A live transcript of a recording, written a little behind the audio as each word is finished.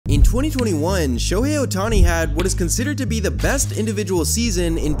In 2021, Shohei Ohtani had what is considered to be the best individual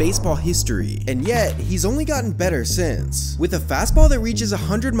season in baseball history, and yet he's only gotten better since. With a fastball that reaches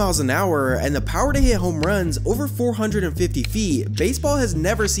 100 miles an hour and the power to hit home runs over 450 feet, baseball has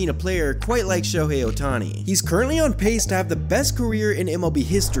never seen a player quite like Shohei Ohtani. He's currently on pace to have the best career in MLB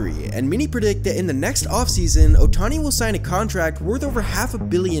history, and many predict that in the next offseason, Ohtani will sign a contract worth over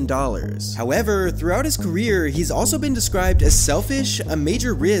 $500 million. However, throughout his career, he's also been described as selfish, a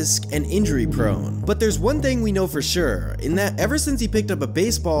major risk, and injury prone. But there's one thing we know for sure, in that ever since he picked up a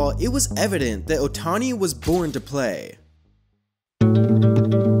baseball, it was evident that Ohtani was born to play.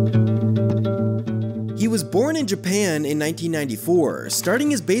 He was born in Japan in 1994, starting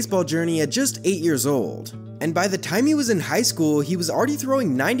his baseball journey at just 8 years old. And by the time he was in high school, he was already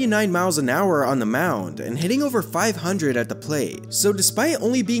throwing 99 miles an hour on the mound and hitting over 500 at the plate. So despite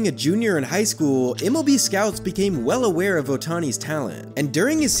only being a junior in high school, MLB scouts became well aware of Ohtani's talent. And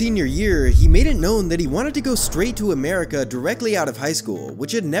during his senior year, he made it known that he wanted to go straight to America directly out of high school,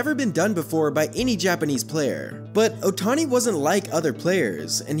 which had never been done before by any Japanese player. But Ohtani wasn't like other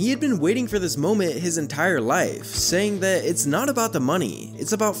players, and he had been waiting for this moment his entire life, saying that it's not about the money,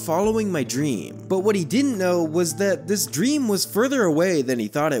 it's about following my dream. But what he didn't know was that this dream was further away than he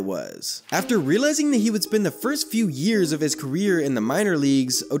thought it was. After realizing that he would spend the first few years of his career in the minor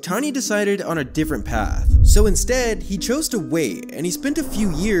leagues, Ohtani decided on a different path. So instead, he chose to wait, and he spent a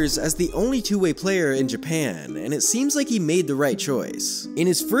few years as the only two-way player in Japan, and it seems like he made the right choice. In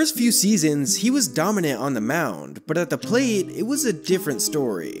his first few seasons, he was dominant on the mound, but at the plate, it was a different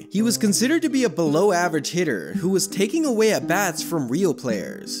story. He was considered to be a below-average hitter who was taking away at-bats from real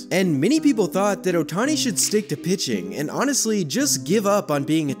players. And many people thought that Ohtani should stick to pitching and honestly just give up on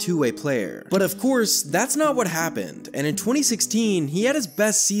being a two-way player. But of course, that's not what happened, and in 2016, he had his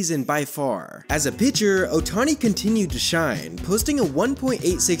best season by far. As a pitcher, Ohtani continued to shine, posting a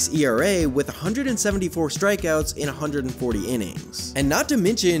 1.86 ERA with 174 strikeouts in 140 innings. And not to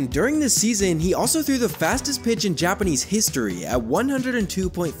mention, during this season, he also threw the fastest pitch in Japanese history at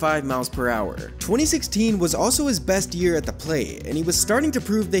 102.5 miles per hour. 2016 was also his best year at the plate, and he was starting to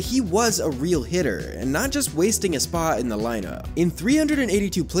prove that he was a real hitter, and not just wasting a spot in the lineup. In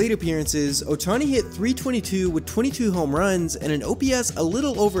 382 plate appearances, Ohtani hit .322 with 22 home runs and an OPS a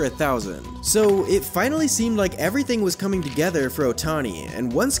little over 1,000. So it finally seemed like everything was coming together for Ohtani,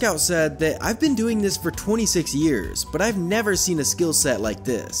 and one scout said that I've been doing this for 26 years, but I've never seen a skill set like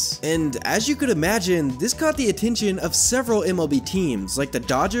this. And as you could imagine, this caught the attention of several MLB teams like the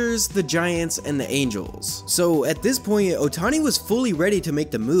Dodgers, the Giants, and the Angels. So at this point, Ohtani was fully ready to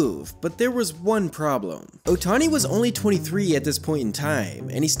make the move, but there was one problem. Ohtani was only 23 at this point in time,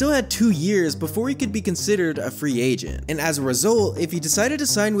 and he still had 2 years before he could be considered a free agent. And as a result, if he decided to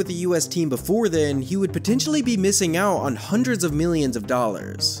sign with a US team before then, he would potentially be missing out on hundreds of millions of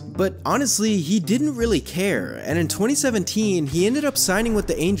dollars. But honestly, he didn't really care, and in 2017, he ended up signing with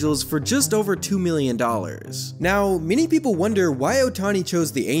the Angels for just over $2 million. Now, many people wonder why Ohtani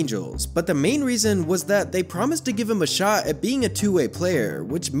chose the Angels, but the main reason was that they promised to give him a shot at being a two-way player,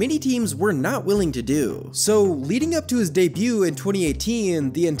 which many teams were not willing to do. So, leading up to his debut in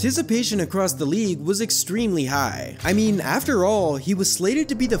 2018, the anticipation across the league was extremely high. I mean, after all, he was slated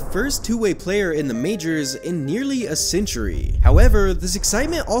to be the first two-way player in the majors in nearly a century. However, this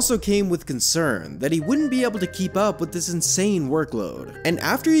excitement also came with concern that he wouldn't be able to keep up with this insane workload. And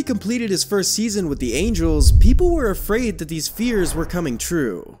after he completed his first season with the Angels, people were afraid that these fears were coming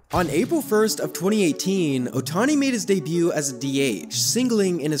true. On April 1st of 2018, Ohtani made his debut as a DH,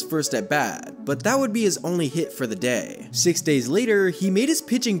 singling in his first at-bat, but that would be his only hit for the day. 6 days later, he made his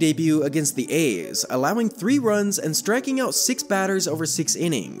pitching debut against the A's, allowing 3 runs and striking out 6 batters over 6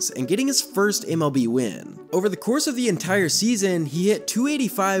 innings, and getting his first MLB win. Over the course of the entire season, he hit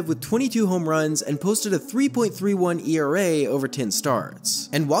 .285 with 22 home runs and posted a 3.31 ERA over 10 starts.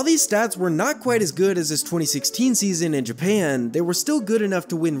 And while these stats were not quite as good as his 2016 season in Japan, they were still good enough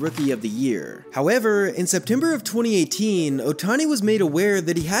to win Rookie of the Year. However, in September of 2018, Ohtani was made aware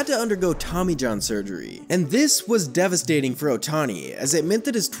that he had to undergo Tommy John surgery. And this was devastating for Ohtani, as it meant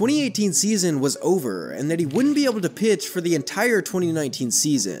that his 2018 season was over and that he wouldn't be able to pitch for the entire 2019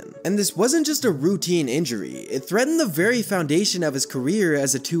 season. And this wasn't just a routine injury, it threatened the very foundation of his career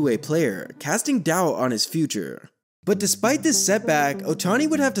as a two-way player, casting doubt on his future. But despite this setback, Ohtani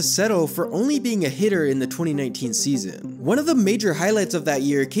would have to settle for only being a hitter in the 2019 season. One of the major highlights of that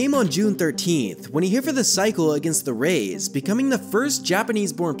year came on June 13th, when he hit for the cycle against the Rays, becoming the first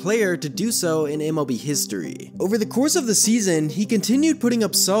Japanese-born player to do so in MLB history. Over the course of the season, he continued putting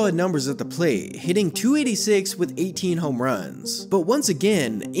up solid numbers at the plate, hitting .286 with 18 home runs. But once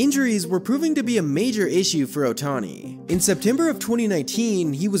again, injuries were proving to be a major issue for Ohtani. In September of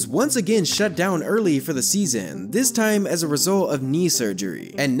 2019, he was once again shut down early for the season, this time as a result of knee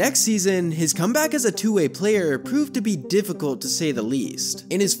surgery. And next season, his comeback as a two-way player proved to be difficult to say the least.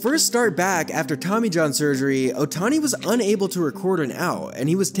 In his first start back after Tommy John surgery, Ohtani was unable to record an out, and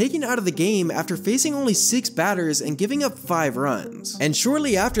he was taken out of the game after facing only 6 batters and giving up 5 runs. And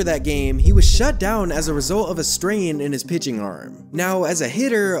shortly after that game, he was shut down as a result of a strain in his pitching arm. Now, as a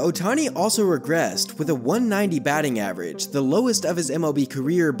hitter, Ohtani also regressed with a 190 batting average, the lowest of his MLB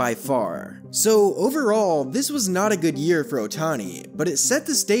career by far. So overall, this was not a good year for Ohtani, but it set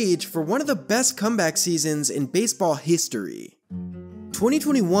the stage for one of the best comeback seasons in baseball history.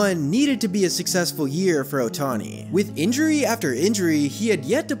 2021 needed to be a successful year for Ohtani. With injury after injury, he had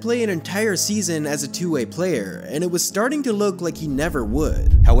yet to play an entire season as a two-way player, and it was starting to look like he never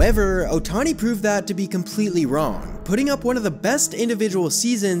would. However, Ohtani proved that to be completely wrong, putting up one of the best individual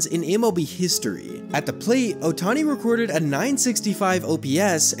seasons in MLB history. At the plate, Ohtani recorded a 965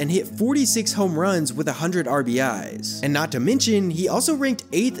 OPS and hit 46 home runs with 100 RBIs. And not to mention, he also ranked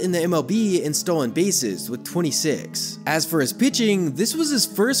 8th in the MLB in stolen bases with 26. As for his pitching, this was his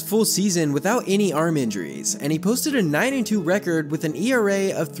first full season without any arm injuries, and he posted a 9-2 record with an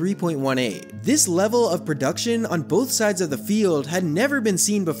ERA of 3.18. This level of production on both sides of the field had never been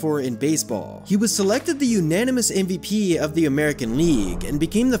seen before in baseball. He was selected the unanimous MVP of the American League and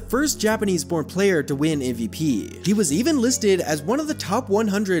became the first Japanese-born player to win MVP. He was even listed as one of the top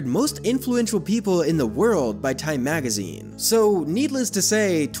 100 most influential people in the world by Time magazine. So, needless to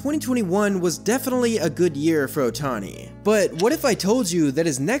say, 2021 was definitely a good year for Ohtani. But what if I told you that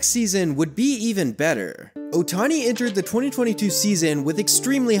his next season would be even better? Ohtani entered the 2022 season with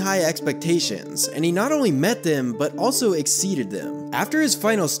extremely high expectations, and he not only met them, but also exceeded them. After his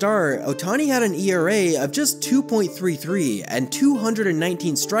final start, Ohtani had an ERA of just 2.33 and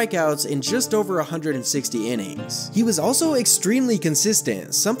 219 strikeouts in just over 160 innings. He was also extremely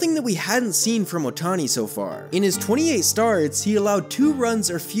consistent, something that we hadn't seen from Ohtani so far. In his 28 starts, he allowed 2 runs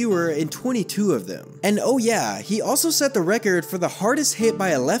or fewer in 22 of them. And oh yeah, he also set the record for the hardest hit by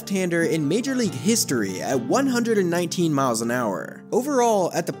a left-hander in Major League history at 119 miles an hour.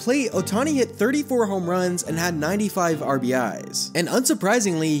 Overall, at the plate, Ohtani hit 34 home runs and had 95 RBIs. And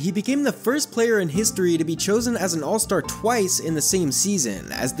unsurprisingly, he became the first player in history to be chosen as an All-Star twice in the same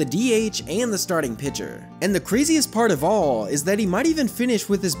season, as the DH and the starting pitcher. And the craziest part of all is that he might even finish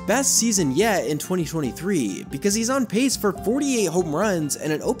with his best season yet in 2023, because he's on pace for 48 home runs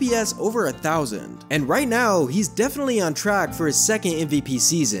and an OPS over 1,000. And right now, he's definitely on track for his second MVP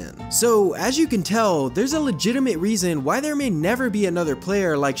season. So, as you can tell, there's a legitimate reason why there may never be another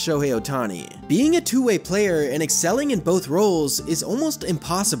player like Shohei Ohtani. Being a two-way player and excelling in both roles is almost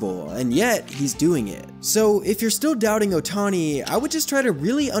impossible, and yet he's doing it. So if you're still doubting Ohtani, I would just try to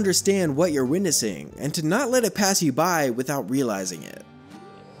really understand what you're witnessing, and to not let it pass you by without realizing it.